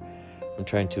anymore. I'm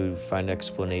trying to find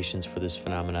explanations for this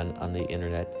phenomenon on the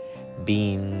internet.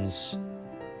 Beams.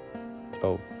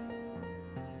 Oh.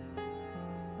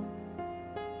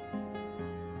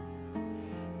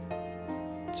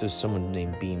 So someone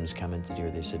named Beams commented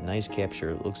here. They said, "Nice capture.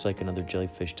 It looks like another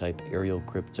jellyfish-type aerial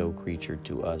crypto creature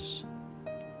to us."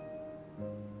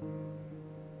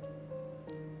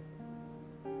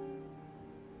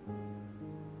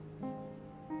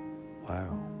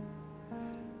 Wow.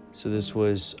 So this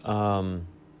was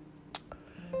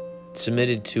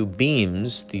submitted to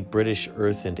Beams, the British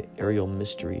Earth and Aerial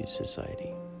Mysteries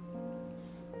Society.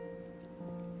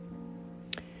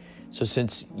 So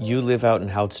since you live out in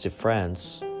Hauts de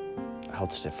France,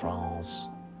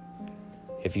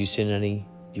 have you seen any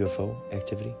UFO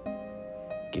activity?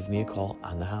 Give me a call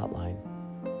on the hotline.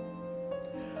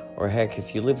 Or heck,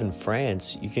 if you live in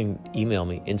France, you can email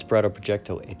me,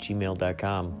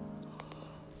 inspiratoprojecto@gmail.com.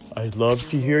 I'd love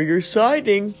to hear your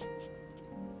sighting.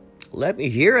 Let me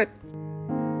hear it.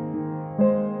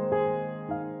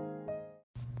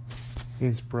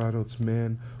 Inspirato, it's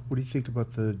man. What do you think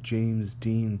about the James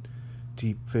Dean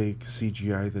deepfake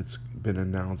CGI that's been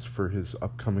announced for his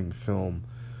upcoming film?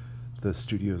 The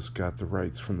studio's got the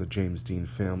rights from the James Dean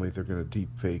family. They're going to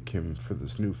deepfake him for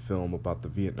this new film about the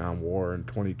Vietnam War in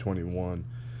 2021.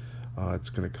 It's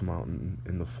going to come out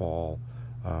in the fall.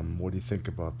 What do you think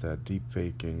about that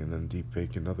deepfaking, and then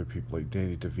deepfaking other people like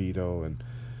Danny DeVito and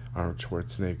Arnold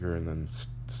Schwarzenegger, and then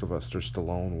Sylvester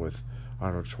Stallone with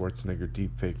Arnold Schwarzenegger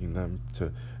deepfaking them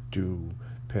to do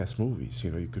past movies? You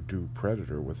know, you could do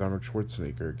Predator with Arnold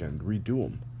Schwarzenegger again, redo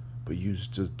them, but use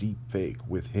just deepfake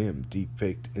with him,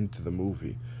 deepfaked into the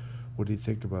movie. What do you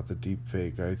think about the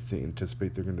deepfake? I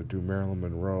anticipate they're going to do Marilyn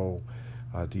Monroe,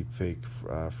 deepfake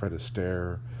Fred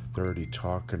Astaire. They're already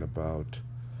talking about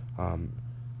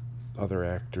other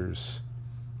actors,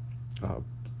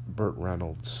 Burt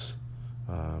Reynolds.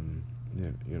 What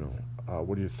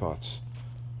are your thoughts?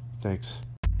 Thanks.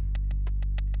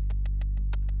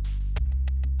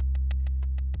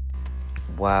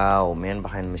 Wow, Man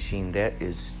Behind the Machine. That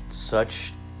is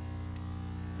such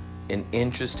an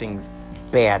interesting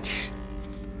batch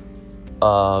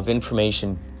of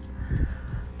information.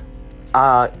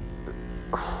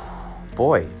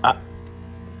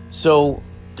 So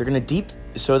they're gonna deep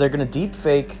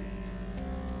fake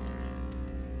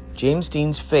James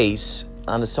Dean's face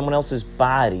onto someone else's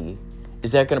body.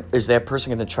 Is that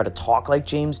person gonna try to talk like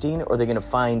James Dean, or are they gonna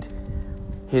find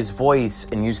his voice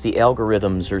and use the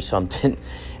algorithms or something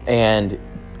and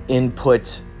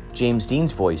input James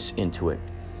Dean's voice into it?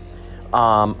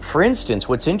 For instance,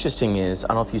 what's interesting is, I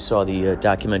don't know if you saw the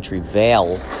documentary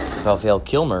Val, about Val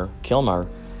Kilmer,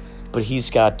 but he's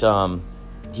got,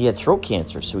 he had throat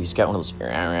cancer, so he's got one of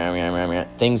those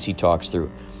things he talks through.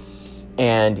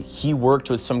 And he worked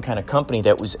with some kind of company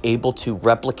that was able to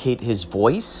replicate his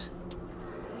voice.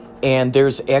 And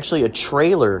there's actually a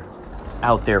trailer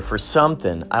out there for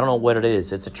something. I don't know what it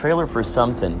is. It's a trailer for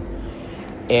something.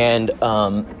 And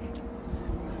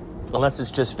unless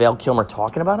it's just Val Kilmer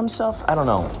talking about himself, I don't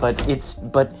know. But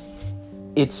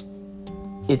it's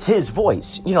his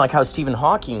voice. You know, like how Stephen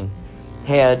Hawking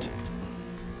had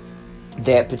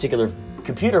that particular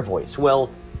computer voice. Well,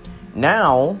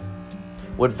 now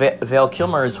what Val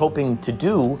Kilmer is hoping to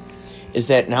do is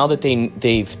that now that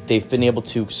they've been able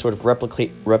to sort of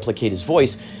replicate his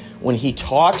voice, when he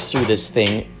talks through this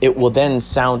thing, it will then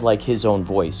sound like his own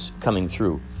voice coming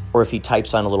through. Or if he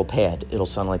types on a little pad, it'll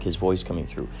sound like his voice coming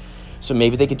through. So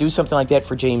maybe they could do something like that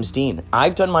for James Dean.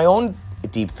 I've done my own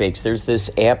deep fakes. There's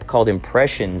this app called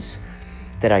Impressions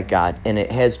that I got, and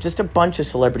it has just a bunch of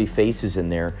celebrity faces in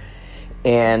there.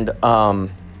 And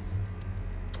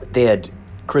they had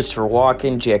Christopher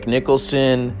Walken, Jack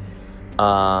Nicholson,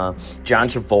 John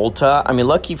Travolta. I mean,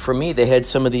 lucky for me, they had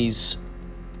some of these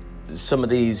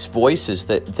voices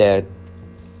that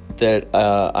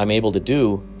I'm able to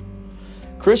do.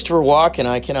 Christopher Walken,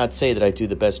 I cannot say that I do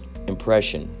the best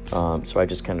impression, so I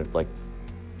just kind of like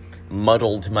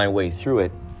muddled my way through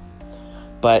it.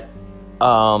 But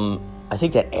I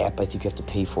think that app, I think you have to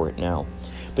pay for it now.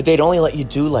 But they'd only let you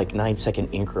do like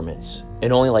 9-second increments,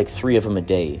 and only like 3 of them a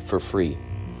day for free.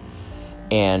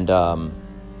 And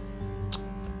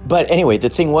but anyway, the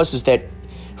thing is that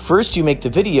first you make the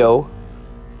video,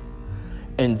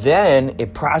 and then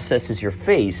it processes your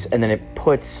face, and then it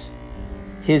puts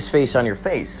his face on your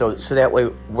face. So that way,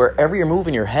 wherever you're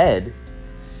moving your head,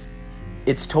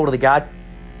 it's totally got,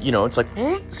 it's like,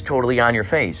 it's totally on your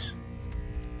face.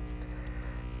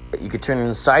 But you could turn it on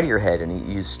the side of your head,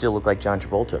 and you still look like John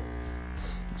Travolta.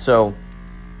 So,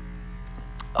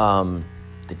 the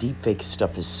deepfake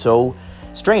stuff is so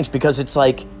strange, because it's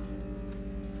like,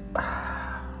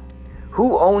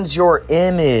 who owns your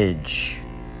image?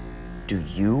 Do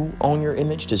you own your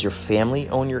image? Does your family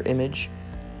own your image?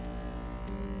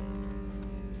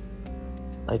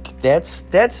 Like, that's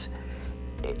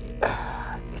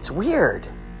it's weird.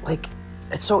 Like,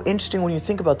 it's so interesting when you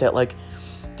think about that. Like,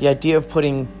 the idea of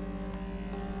putting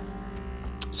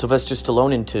Sylvester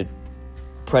Stallone into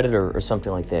Predator or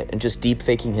something like that, and just deep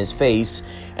faking his face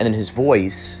and then his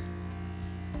voice.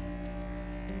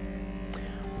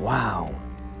 Wow.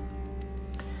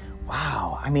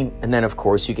 I mean, and then of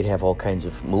course you could have all kinds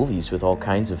of movies with all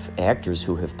kinds of actors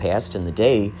who have passed in the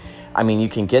day. I mean, you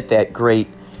can get that great,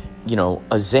 you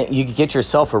could get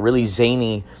yourself a really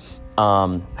zany.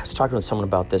 I was talking with someone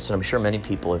about this, and I'm sure many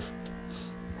people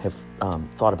have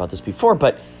thought about this before,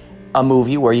 but a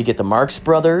movie where you get the Marx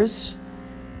Brothers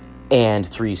and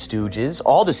 3 Stooges,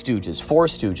 all the Stooges, 4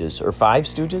 Stooges or 5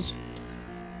 Stooges.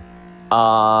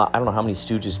 I don't know how many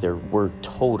Stooges there were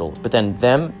total, but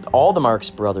then all the Marx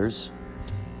Brothers,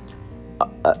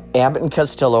 Abbott and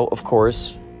Costello, of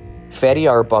course, Fatty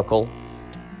Arbuckle,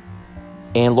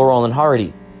 and Laurel and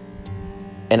Hardy.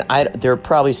 And there are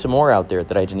probably some more out there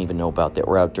that I didn't even know about that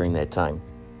were out during that time.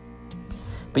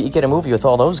 But you get a movie with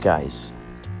all those guys,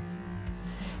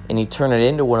 and you turn it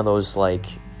into one of those, like,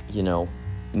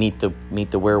 Meet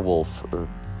the Werewolf or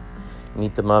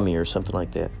Meet the Mummy or something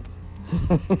like that.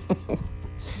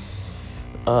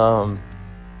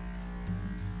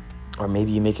 Or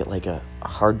maybe you make it like a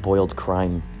hard-boiled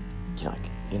crime.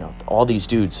 All these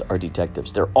dudes are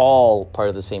detectives. They're all part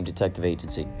of the same detective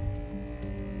agency.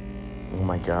 Oh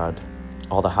my God.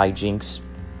 All the hijinks.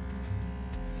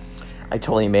 I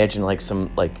totally imagine like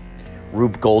some like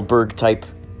Rube Goldberg type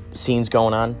scenes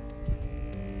going on.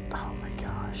 Oh my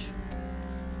gosh.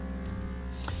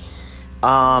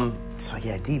 So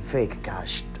yeah, deep fake.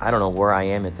 Gosh, I don't know where I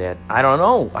am at that. I don't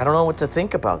know what to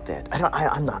think about that.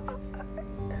 I'm not.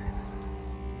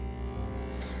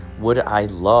 Would I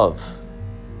love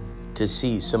to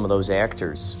see some of those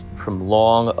actors from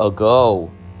long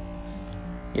ago?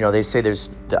 They say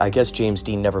I guess James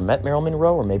Dean never met Marilyn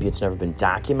Monroe, or maybe it's never been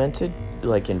documented,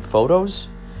 like in photos.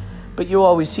 But you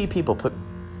always see people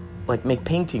make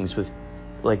paintings with,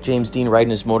 like, James Dean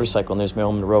riding his motorcycle, and there's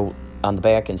Marilyn Monroe on the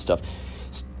back and stuff.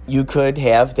 you could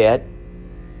have that.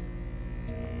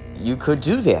 You could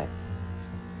do that.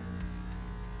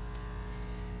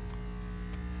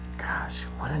 Gosh,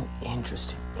 what an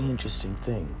interesting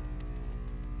thing.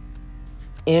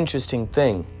 Interesting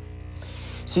thing.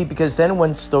 See, because then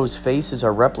once those faces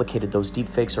are replicated, those deep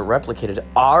fakes are replicated,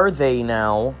 are they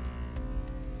now...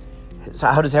 So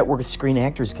how does that work with Screen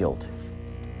Actors Guild?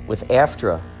 With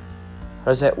AFTRA? How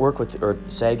does that work with... Or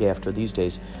SAG-AFTRA these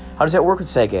days? How does that work with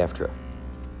SAG-AFTRA?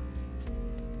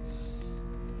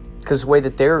 Because the way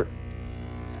that they're...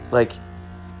 Like...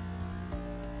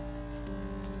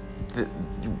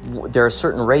 There are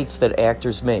certain rates that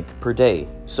actors make per day.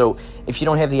 So if you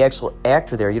don't have the actual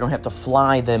actor there, you don't have to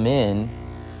fly them in.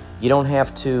 You don't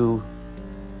have to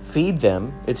feed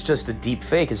them. It's just a deep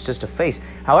fake. It's just a face.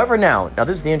 However, now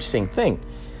this is the interesting thing.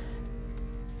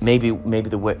 Maybe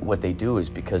what they do is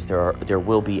because there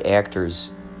will be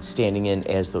actors standing in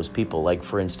as those people. Like,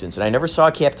 for instance, and I never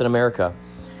saw Captain America,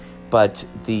 but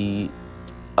to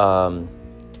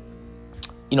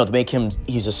make him,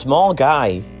 he's a small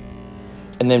guy.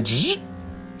 And then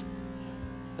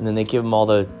they give him all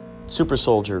the super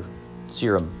soldier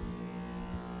serum.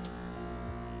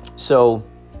 So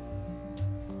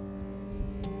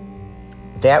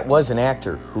that was an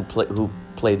actor who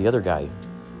played the other guy,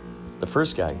 the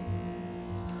first guy.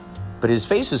 But his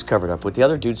face is covered up with the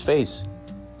other dude's face.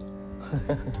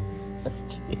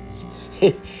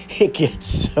 It gets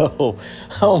so...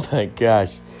 Oh my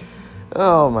gosh.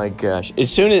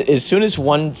 As soon as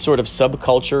one sort of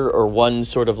subculture or one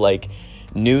sort of like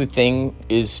new thing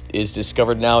is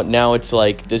discovered, now it's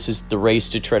like this is the race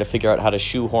to try to figure out how to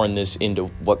shoehorn this into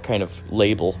what kind of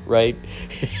label, right?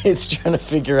 It's trying to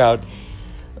figure out,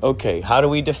 okay, how do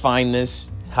we define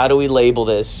this? How do we label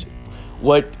this?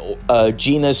 What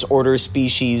genus, order,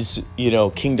 species,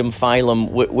 kingdom, phylum,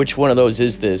 which one of those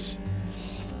is this?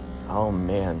 Oh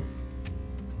man.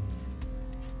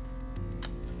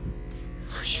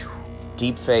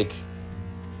 Deep fake.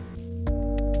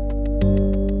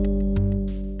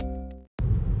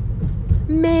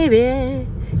 Maybe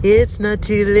it's not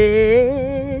too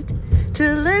late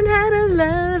to learn how to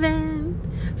love and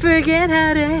forget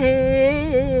how to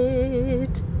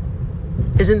hate.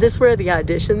 Isn't this where the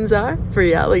auditions are for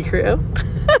Yachtly Crew?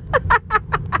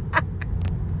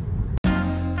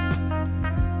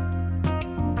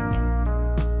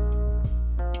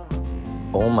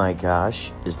 Oh my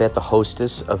gosh, is that the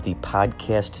hostess of the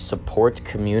Podcast Support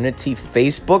Community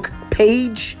Facebook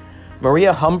page?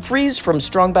 Maria Humphreys from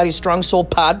Strong Body, Strong Soul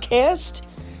Podcast?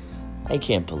 I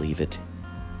can't believe it.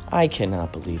 I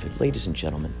cannot believe it, ladies and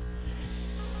gentlemen.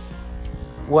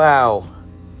 Wow.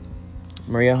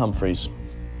 Maria Humphreys.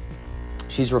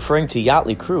 She's referring to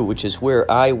Yachtly Crew, which is where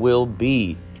I will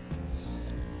be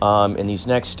in the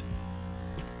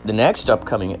next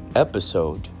upcoming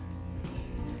episode.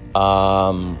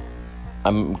 I'm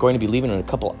going to be leaving in a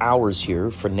couple hours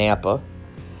here for Napa.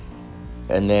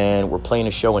 And then we're playing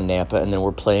a show in Napa. And then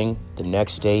we're playing the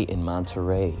next day in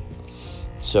Monterey.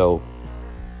 So,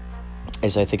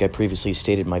 as I think I previously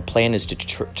stated, my plan is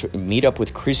to meet up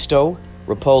with Cristo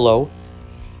Rapolo,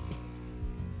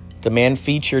 the man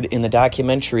featured in the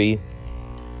documentary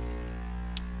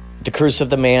The Curse of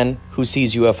the Man Who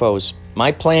Sees UFOs.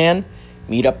 My plan,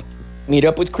 meet up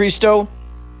with Cristo,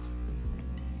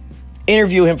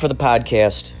 interview him for the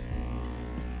podcast,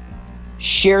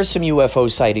 share some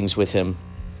UFO sightings with him.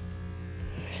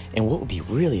 And what would be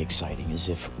really exciting is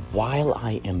if while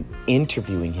I am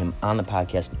interviewing him on the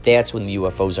podcast, that's when the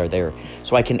UFOs are there.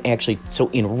 So I can actually,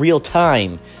 in real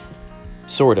time,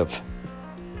 sort of,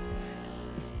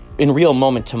 in real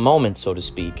moment to moment, so to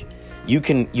speak, you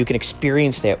can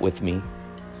experience that with me.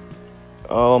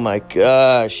 Oh my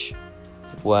gosh.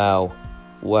 Wow.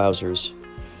 Wowzers.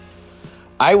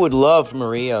 I would love,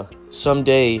 Maria,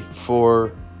 someday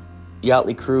for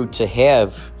Yachtly Crew to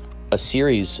have a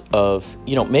series of,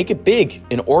 make it big.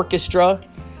 An orchestra,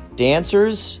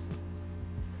 dancers,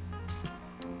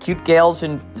 cute gals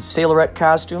in sailorette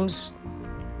costumes.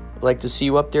 I'd like to see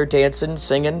you up there dancing,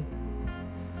 singing.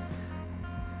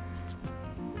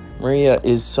 Maria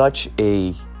is such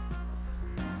a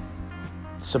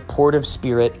supportive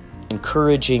spirit,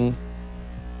 encouraging,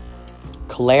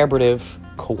 collaborative,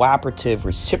 cooperative,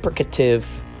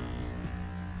 reciprocative.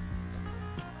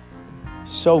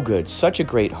 So good. Such a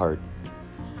great heart.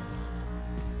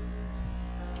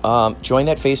 Join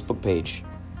that Facebook page.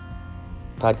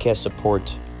 Podcast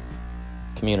Support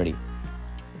Community.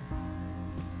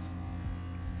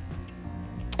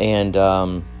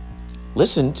 And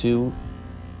listen to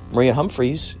Maria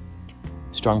Humphreys'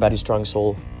 Strong Body, Strong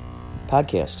Soul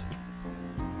podcast.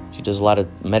 She does a lot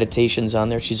of meditations on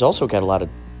there. She's also got a lot of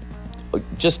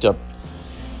just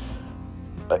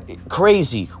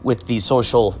crazy with these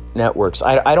social networks.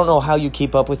 I don't know how you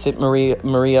keep up with it,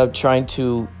 Maria, trying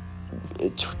to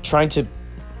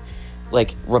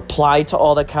like reply to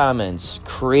all the comments,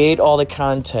 create all the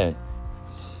content.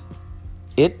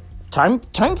 Time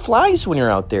flies when you're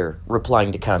out there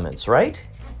replying to comments, right?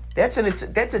 That's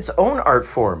its own art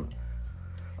form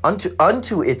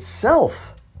unto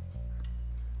itself.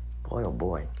 Boy, oh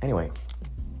boy. Anyway,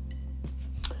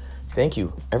 thank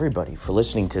you everybody for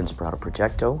listening to Inspirato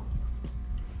Projecto.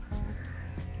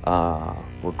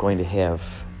 We're going to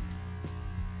have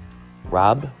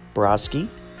Rob Borowski,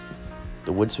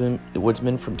 the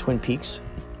woodsman from Twin Peaks.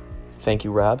 Thank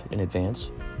you, Rob, in advance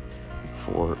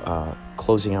for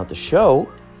closing out the show.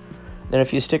 Then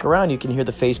if you stick around, you can hear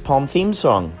the Facepalm theme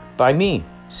song by me,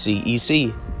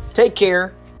 CEC. Take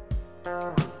care.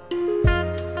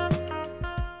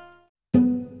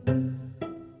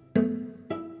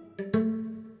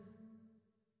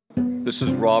 This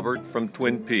is Robert from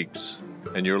Twin Peaks,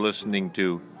 and you're listening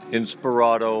to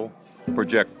Inspirato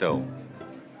Projecto.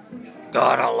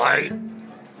 Got a light?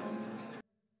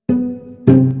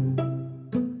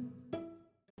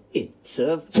 It's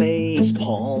a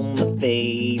facepalm,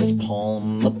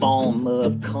 a balm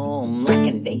of calm, like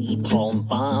a napalm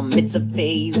bomb. It's a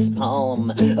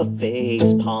facepalm,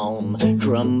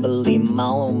 crumbly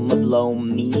malm of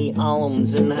loamy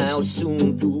alms. And how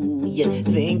soon do you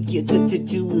think you to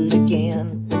do it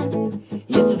again?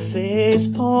 It's a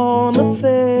facepalm,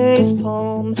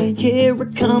 here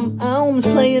it come, alms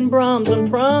playing Brahms and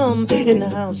prom. And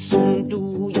how soon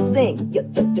do you think you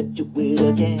to do it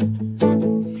again?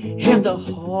 Have the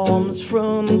Holmes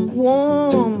from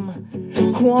Guam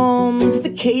to the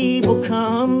cable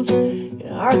comes.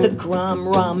 Are the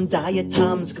Rom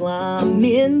diatoms glom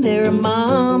in their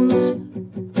moms?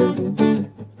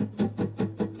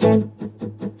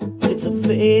 It's a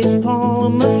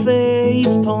facepalm,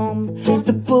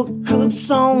 the book of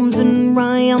psalms and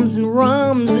rhymes and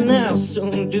rums. And how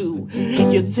soon do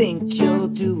you think you'll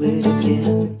do it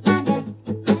again?